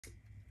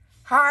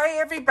Hi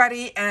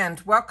everybody and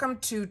welcome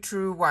to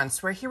True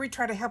Wants, where here we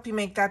try to help you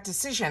make that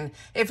decision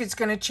if it's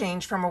going to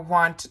change from a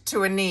want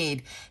to a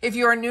need. If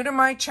you are new to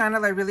my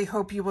channel, I really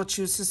hope you will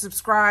choose to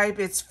subscribe.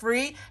 It's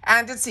free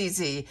and it's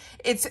easy.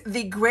 It's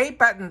the gray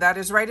button that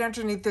is right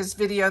underneath this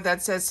video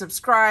that says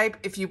subscribe.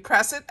 If you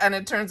press it and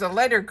it turns a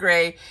lighter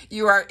gray,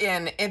 you are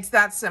in. It's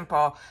that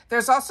simple.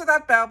 There's also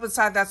that bell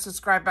beside that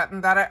subscribe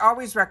button that I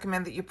always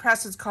recommend that you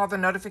press. It's called the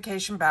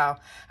notification bell.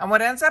 And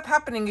what ends up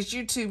happening is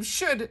YouTube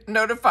should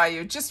notify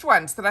you just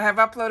once that I have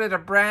uploaded a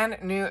brand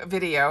new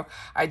video.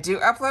 I do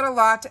upload a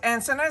lot,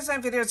 and sometimes my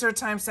videos are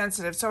time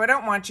sensitive, so I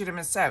don't want you to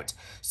miss out.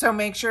 So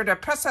make sure to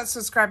press that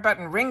subscribe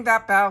button, ring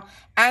that bell,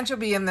 and you'll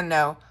be in the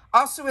know.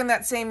 Also in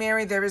that same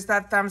area, there is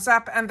that thumbs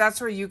up, and that's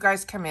where you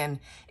guys come in.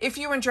 If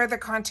you enjoy the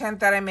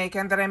content that I make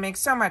and that I make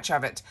so much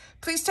of it,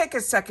 please take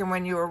a second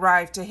when you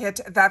arrive to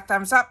hit that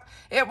thumbs up.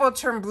 It will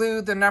turn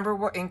blue, the number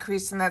will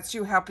increase, and that's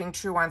you helping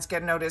True Ones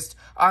get noticed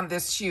on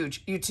this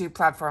huge YouTube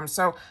platform.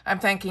 So I'm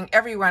thanking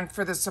everyone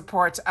for the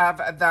support of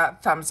the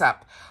thumbs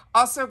up.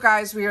 Also,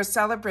 guys, we are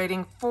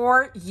celebrating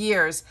 4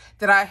 years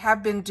that I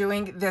have been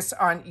doing this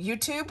on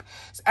YouTube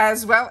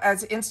as well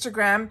as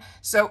Instagram.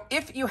 So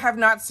if you have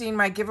not seen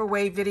my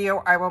giveaway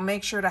video, I will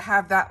make sure to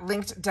have that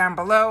linked down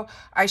below.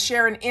 I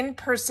share an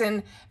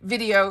in-person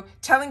video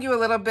telling you a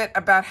little bit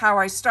about how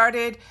I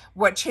started,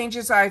 what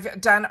changes I've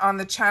done on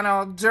the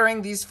channel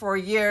during these 4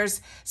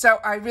 years. So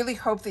I really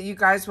hope that you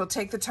guys will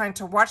take the time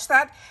to watch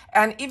that.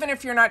 And even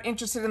if you're not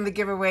interested in the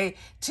giveaway,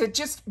 to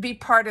just be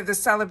part of the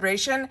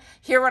celebration,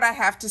 hear what I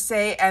have to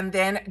say, and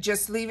then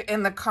just leave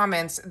in the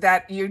comments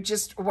that you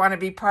just want to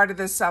be part of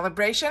this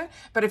celebration.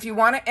 But if you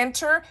want to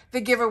enter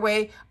the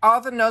giveaway, all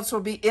the notes will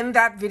be in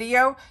that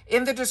video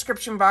in the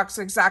description box,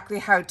 exactly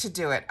how to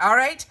do it. All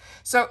right,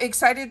 so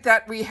excited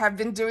that we have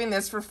been doing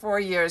this for 4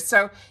 years.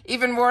 So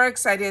even more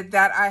excited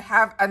that I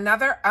have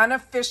another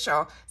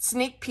unofficial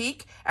sneak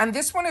peek, and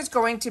this one is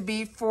going to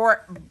be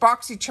for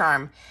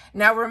Boxycharm.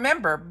 Now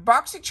remember,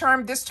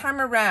 Boxycharm, this time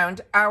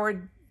around,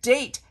 our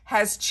date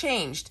has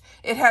changed.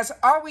 It has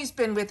always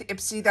been with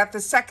IPSY that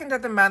the second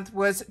of the month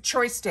was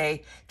Choice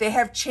Day. They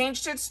have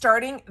changed it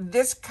starting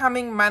this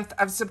coming month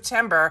of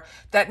September,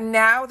 that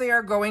now they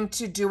are going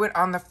to do it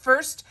on the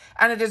 1st,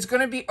 and it is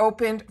going to be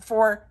opened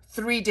for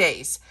 3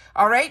 days.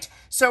 All right,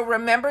 so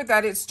remember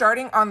that it's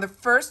starting on the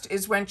 1st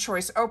is when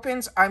Choice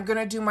opens. I'm going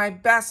to do my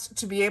best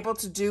to be able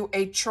to do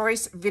a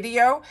Choice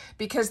video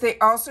because they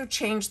also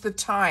changed the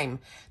time.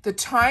 The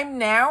time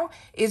now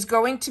is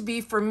going to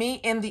be, for me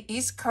in the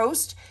East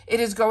Coast, it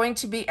is going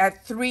to be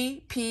at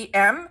 3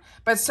 p.m.,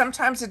 but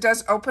sometimes it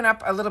does open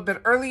up a little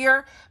bit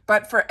earlier.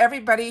 But for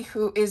everybody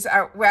who is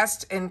out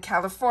west in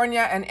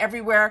California and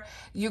everywhere,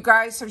 you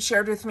guys have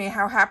shared with me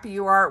how happy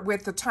you are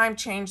with the time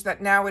change,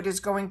 that now it is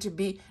going to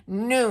be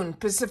noon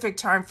Pacific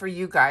time for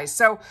you guys.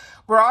 So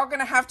we're all going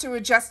to have to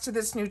adjust to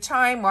this new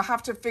time. We'll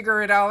have to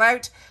figure it all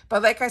out.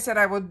 But like I said,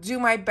 I will do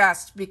my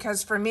best,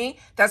 because for me,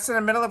 that's in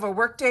the middle of a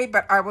work day,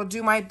 but I will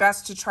do my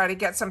best to try to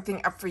get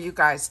something up for you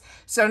guys.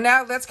 So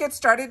now let's get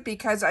started,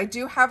 because I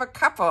do have a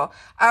couple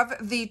of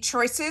the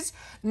choices,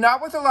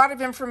 not with a lot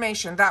of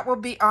information. That will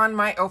be on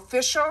my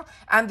official,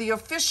 and the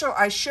official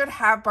I should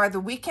have by the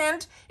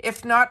weekend,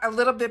 if not a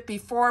little bit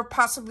before,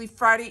 possibly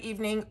Friday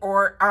evening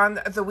or on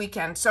the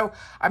weekend. So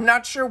I'm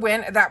not sure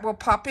when that will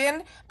pop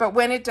in, but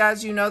when it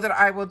does, you know that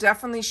I will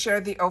definitely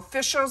share the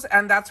officials,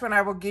 and that's when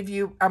I will give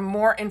you a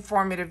more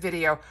informative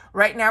video.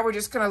 Right now, we're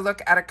just going to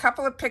look at a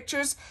couple of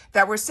pictures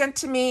that were sent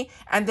to me,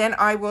 and then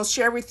I will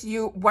share with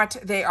you what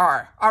they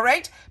are. All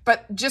right,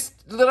 but just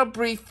little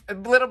brief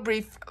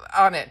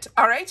on it.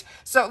 All right,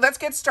 so let's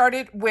get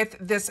started with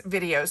this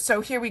video.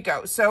 So here we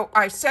go. So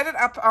I set it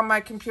up on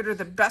my computer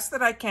the best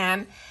that I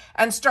can,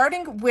 and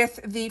starting with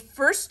the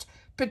first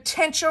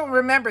potential,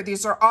 remember,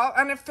 these are all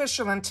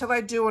unofficial until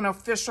I do an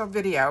official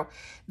video.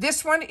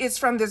 This one is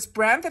from this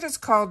brand that is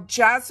called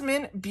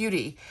Jasmine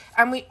Beauty.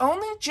 And we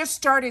only just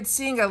started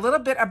seeing a little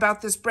bit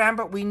about this brand,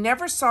 but we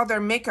never saw their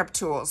makeup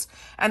tools.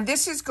 And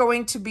this is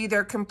going to be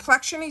their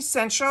complexion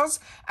essentials,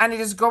 and it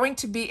is going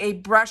to be a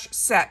brush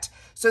set.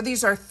 So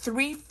these are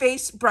 3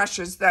 face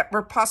brushes that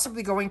were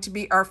possibly going to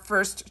be our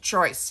first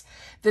choice.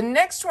 The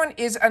next one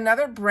is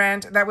another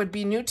brand that would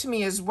be new to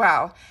me as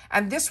well.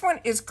 And this one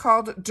is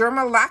called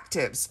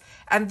Dermalactives.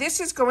 And this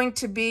is going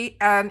to be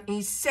an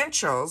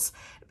essentials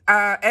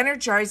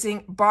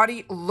energizing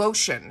body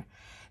lotion.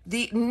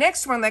 The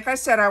next one, like I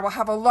said, I will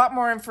have a lot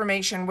more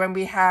information when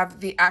we have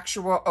the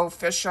actual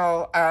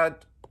official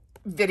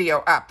video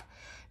up.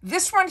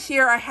 This one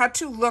here, I had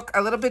to look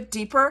a little bit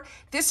deeper.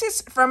 This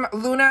is from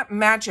Luna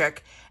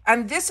Magic.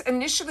 And this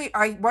initially,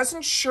 I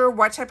wasn't sure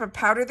what type of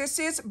powder this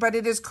is, but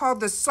it is called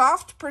the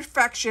Soft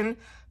Perfection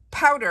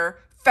Powder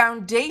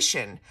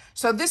Foundation.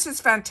 So this is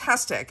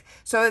fantastic.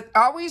 So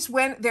always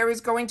when there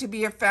is going to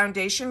be a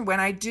foundation, when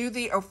I do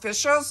the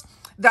officials,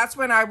 that's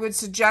when I would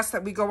suggest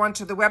that we go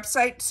onto the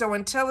website. So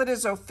until it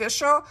is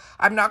official,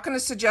 I'm not going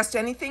to suggest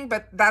anything,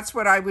 but that's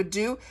what I would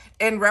do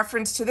in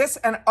reference to this.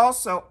 And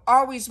also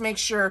always make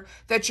sure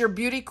that your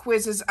beauty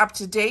quiz is up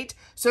to date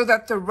so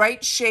that the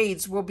right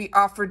shades will be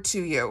offered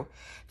to you.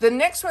 The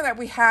next one that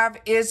we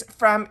have is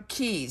from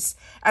Keys,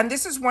 and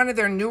this is one of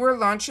their newer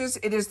launches.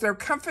 It is their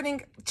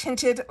Comforting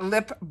Tinted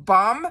Lip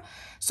Balm.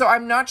 So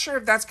I'm not sure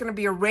if that's going to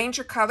be a range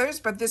of colors,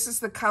 but this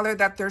is the color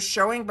that they're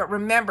showing. But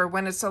remember,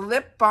 when it's a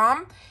lip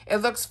balm, it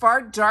looks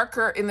far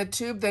darker in the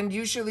tube than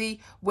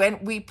usually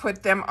when we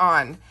put them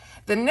on.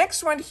 The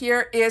next one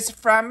here is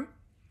from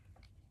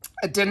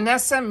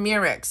Danessa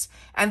Myricks,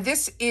 and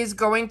this is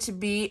going to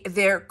be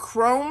their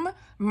Chrome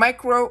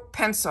Micro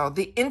Pencil,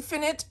 the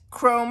Infinite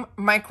Chrome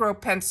Micro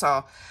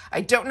Pencil.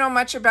 I don't know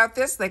much about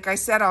this. Like I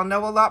said, I'll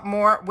know a lot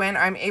more when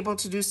I'm able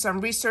to do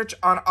some research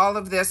on all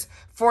of this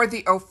for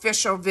the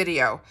official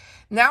video.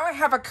 Now I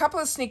have a couple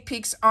of sneak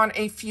peeks on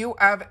a few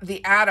of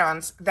the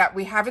add-ons that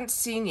we haven't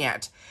seen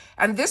yet.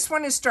 And this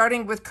one is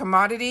starting with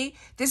Commodity.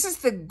 This is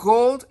the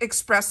Gold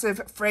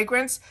Expressive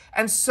fragrance,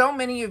 and so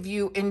many of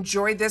you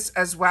enjoy this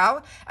as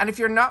well. And if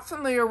you're not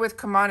familiar with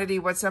Commodity,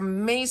 what's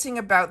amazing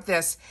about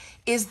this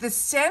is the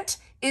scent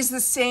is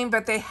the same,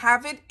 but they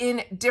have it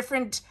in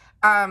different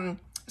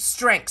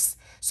strengths.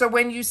 So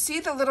when you see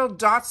the little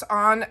dots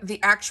on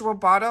the actual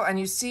bottle and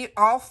you see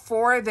all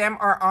 4 of them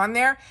are on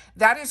there,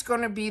 that is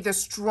going to be the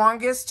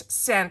strongest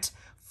scent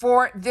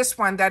for this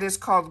one that is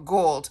called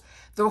Gold.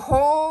 The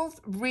whole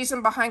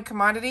reason behind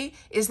Commodity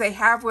is they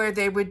have where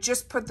they would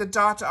just put the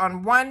dot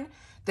on 1,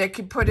 they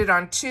could put it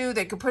on 2,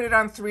 they could put it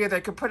on 3, or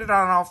they could put it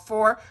on all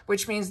 4,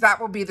 which means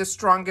that will be the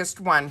strongest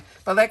one.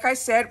 But like I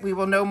said, we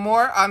will know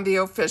more on the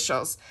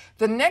officials.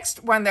 The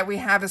next one that we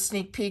have a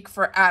sneak peek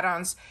for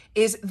add-ons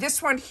is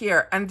this one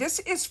here, and this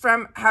is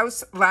from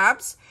House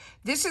Labs.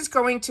 This is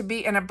going to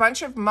be in a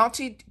bunch of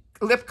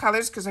multi-lip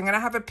colors, because I'm going to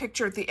have a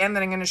picture at the end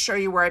that I'm going to show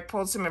you where I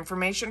pulled some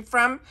information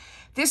from.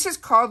 This is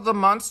called Le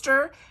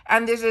Monster,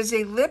 and this is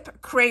a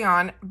lip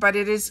crayon, but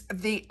it is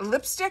the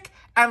lipstick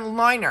and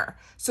liner.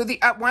 So the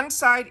one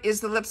side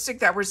is the lipstick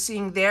that we're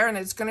seeing there, and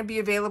it's going to be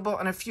available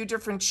in a few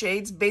different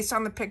shades based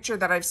on the picture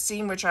that I've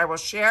seen, which I will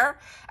share.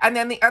 And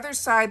then the other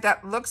side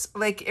that looks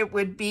like it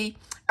would be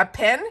a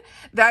pen,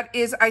 that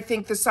is, I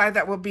think, the side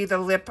that will be the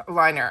lip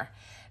liner.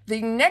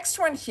 The next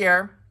one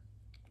here,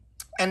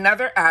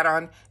 another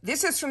add-on,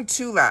 this is from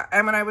Tula,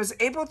 and when I was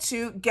able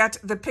to get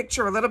the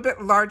picture a little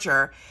bit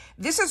larger,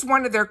 this is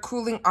one of their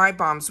cooling eye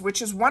balms,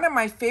 which is one of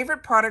my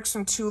favorite products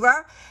from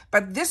Tula,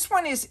 but this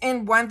one is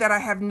in one that I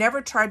have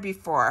never tried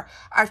before.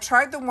 I've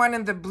tried the one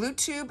in the blue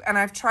tube, and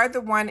I've tried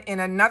the one in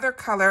another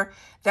color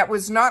that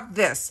was not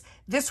this.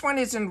 This one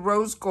is in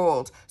rose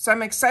gold. So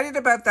I'm excited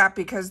about that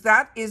because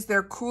that is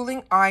their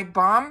cooling eye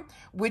balm,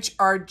 which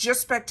are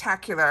just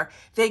spectacular.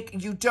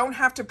 You don't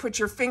have to put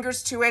your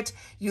fingers to it.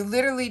 You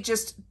literally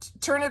just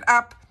turn it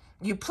up,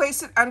 you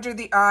place it under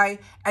the eye,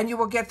 and you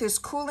will get this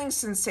cooling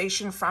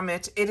sensation from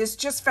it. It is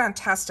just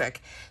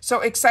fantastic. So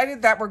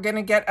excited that we're going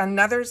to get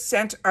another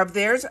scent of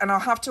theirs, and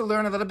I'll have to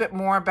learn a little bit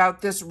more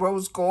about this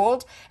rose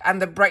gold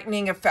and the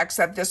brightening effects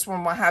that this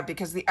one will have,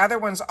 because the other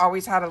ones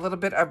always had a little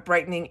bit of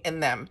brightening in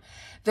them.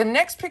 The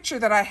next picture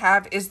that I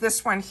have is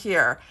this one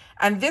here.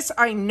 And this,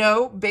 I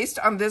know based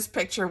on this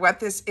picture what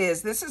this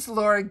is. This is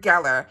Laura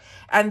Geller,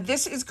 and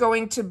this is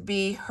going to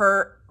be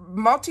her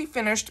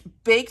multi-finished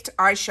baked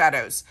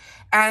eyeshadows.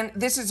 And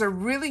this is a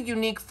really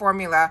unique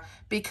formula,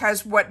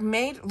 because what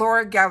made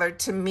Laura Geller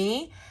to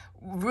me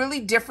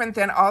really different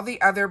than all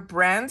the other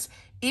brands,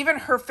 even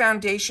her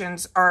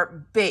foundations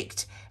are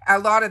baked, a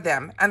lot of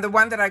them. And the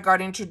one that I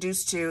got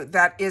introduced to,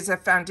 that is a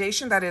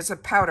foundation that is a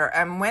powder.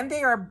 And when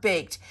they are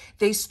baked,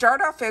 they start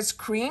off as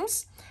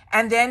creams,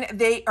 and then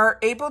they are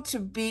able to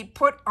be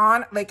put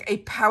on like a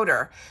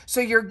powder. So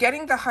you're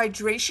getting the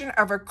hydration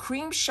of a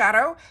cream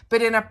shadow,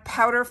 but in a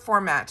powder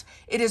format.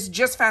 It is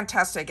just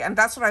fantastic. And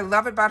that's what I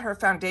love about her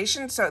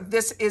foundation. So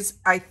this is,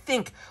 I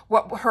think,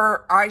 what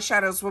her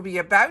eyeshadows will be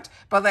about.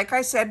 But like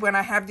I said, when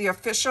I have the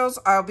officials,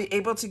 I'll be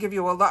able to give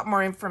you a lot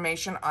more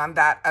information on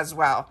that as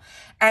well.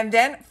 And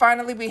then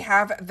finally, we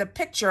have the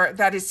picture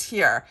that is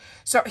here.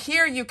 So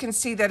here you can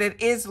see that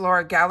it is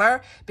Laura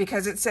Geller,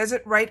 because it says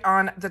it right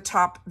on the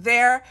top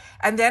there.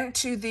 And then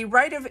to the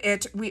right of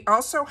it, we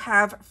also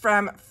have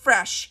from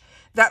Fresh.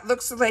 That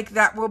looks like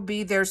that will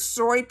be their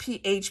Soy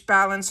pH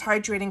Balance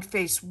Hydrating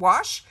Face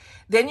Wash.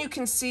 Then you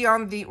can see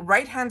on the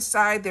right-hand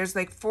side, there's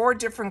like 4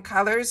 different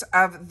colors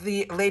of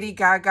the Lady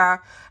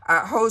Gaga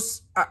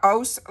House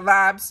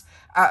Labs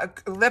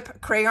lip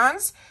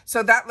crayons.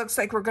 So that looks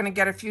like we're going to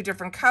get a few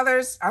different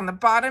colors. On the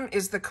bottom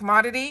is the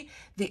Commodity.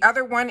 The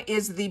other one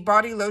is the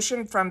body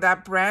lotion from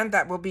that brand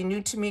that will be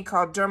new to me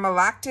called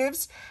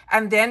Dermalactives.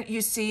 And then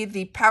you see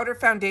the powder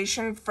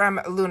foundation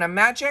from Luna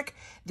Magic,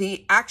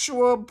 the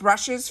actual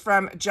brushes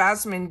from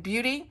Jasmine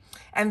Beauty.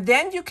 And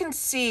then you can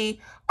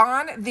see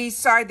on the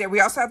side there, we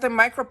also have the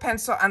micro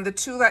pencil and the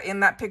Tula in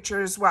that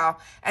picture as well.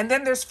 And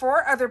then there's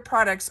 4 other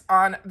products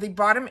on the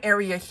bottom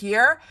area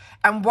here.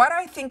 And what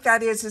I think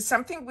that is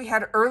something we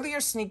had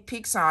earlier sneak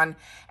peeks on.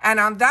 And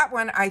on that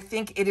one, I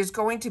think it is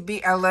going to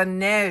be a La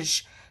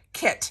Neige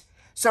kit.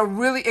 So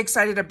really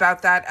excited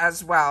about that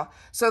as well.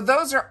 So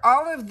those are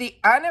all of the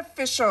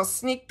unofficial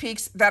sneak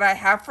peeks that I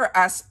have for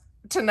us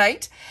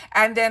tonight.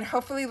 And then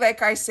hopefully,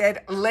 like I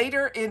said, late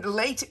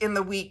in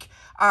the week,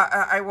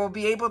 I will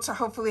be able to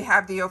hopefully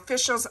have the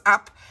officials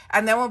up,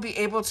 and then we'll be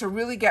able to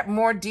really get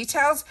more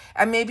details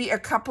and maybe a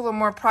couple of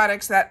more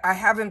products that I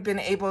haven't been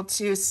able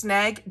to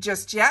snag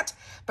just yet.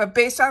 But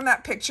based on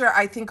that picture,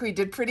 I think we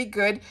did pretty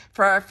good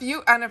for a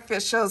few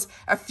unofficials,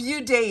 a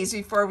few days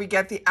before we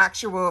get the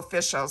actual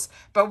officials.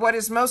 But what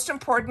is most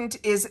important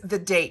is the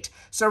date.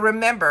 So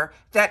remember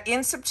that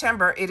in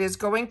September, it is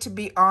going to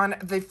be on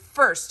the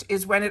 1st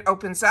is when it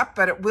opens up,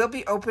 but it will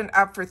be opened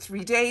up for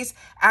 3 days,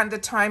 and the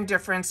time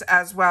difference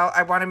as well.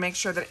 I want to make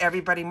sure that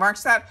everybody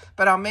marks that,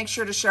 but I'll make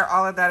sure to share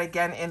all of that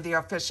again in the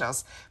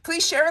officials.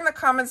 Please share in the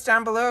comments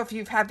down below if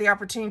you've had the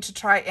opportunity to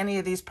try any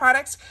of these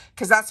products,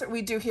 because that's what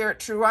we do here at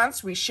True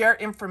Wants. We share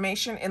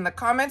information in the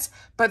comments,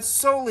 but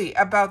solely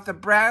about the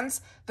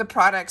brands, the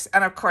products,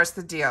 and of course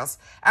the deals.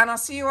 And I'll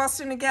see you all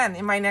soon again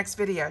in my next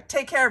video.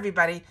 Take care,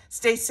 everybody.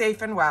 Stay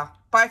safe and well.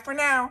 Bye for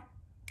now.